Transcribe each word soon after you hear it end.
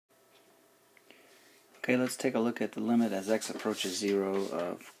Okay, let's take a look at the limit as x approaches 0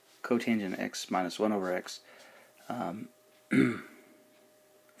 of cotangent x minus 1 over x.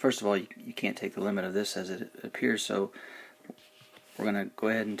 First of all, you can't take the limit of this as it appears, so we're going to go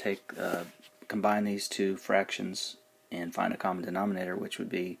ahead and combine these two fractions and find a common denominator, which would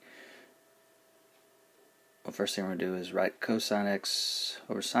be, well, first thing we're going to do is write cosine x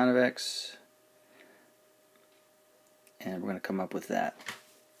over sine of x, and we're going to come up with that.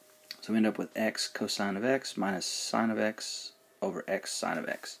 So we end up with x cosine of x minus sine of x over x sine of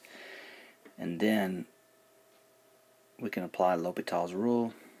x. And then we can apply L'Hopital's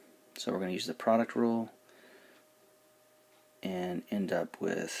rule. So we're going to use the product rule and end up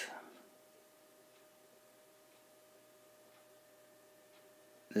with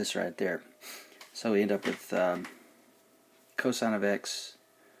this right there. So we end up with cosine of x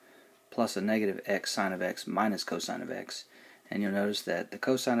plus a negative x sine of x minus cosine of x. And you'll notice that the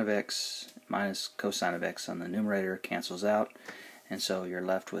cosine of x minus cosine of x on the numerator cancels out, and so you're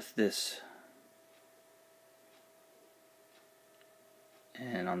left with this.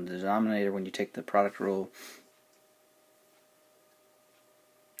 And on the denominator, when you take the product rule,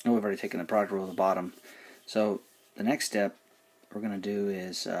 oh, we've already taken the product rule at the bottom. So the next step we're going to do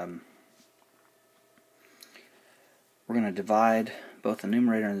is we're going to divide both the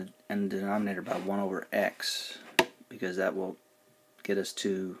numerator and the denominator by 1 over x, because that will get us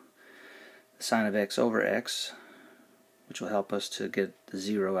to the sine of x over x, which will help us to get the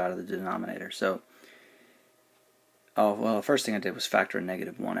 0 out of the denominator. So, the first thing I did was factor a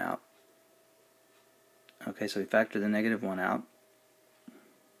negative 1 out. Okay, so we factor the negative 1 out,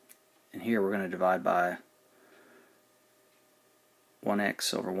 and here we're going to divide by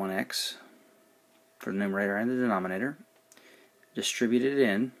 1x over 1x for the numerator and the denominator, distribute it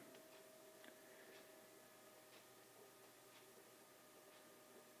in,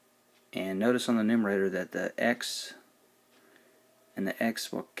 and notice on the numerator that the x and the x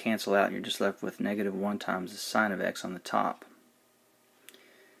will cancel out, and you're just left with negative 1 times the sine of x on the top.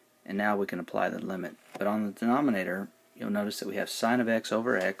 And now we can apply the limit. But on the denominator, you'll notice that we have sine of x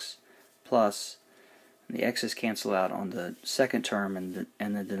over x plus, and the x's cancel out on the second term in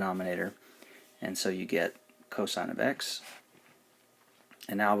the denominator, and so you get cosine of x.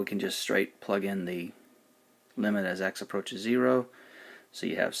 And now we can just straight plug in the limit as x approaches 0. So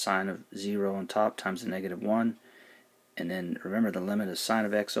you have sine of 0 on top times the negative 1. And then remember, the limit of sine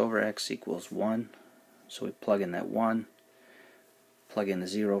of x over x equals 1. So we plug in that 1. Plug in the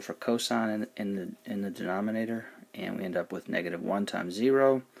 0 for cosine in the denominator. And we end up with negative 1 times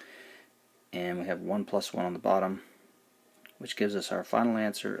 0. And we have 1 plus 1 on the bottom, which gives us our final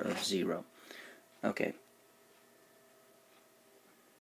answer of 0. Okay,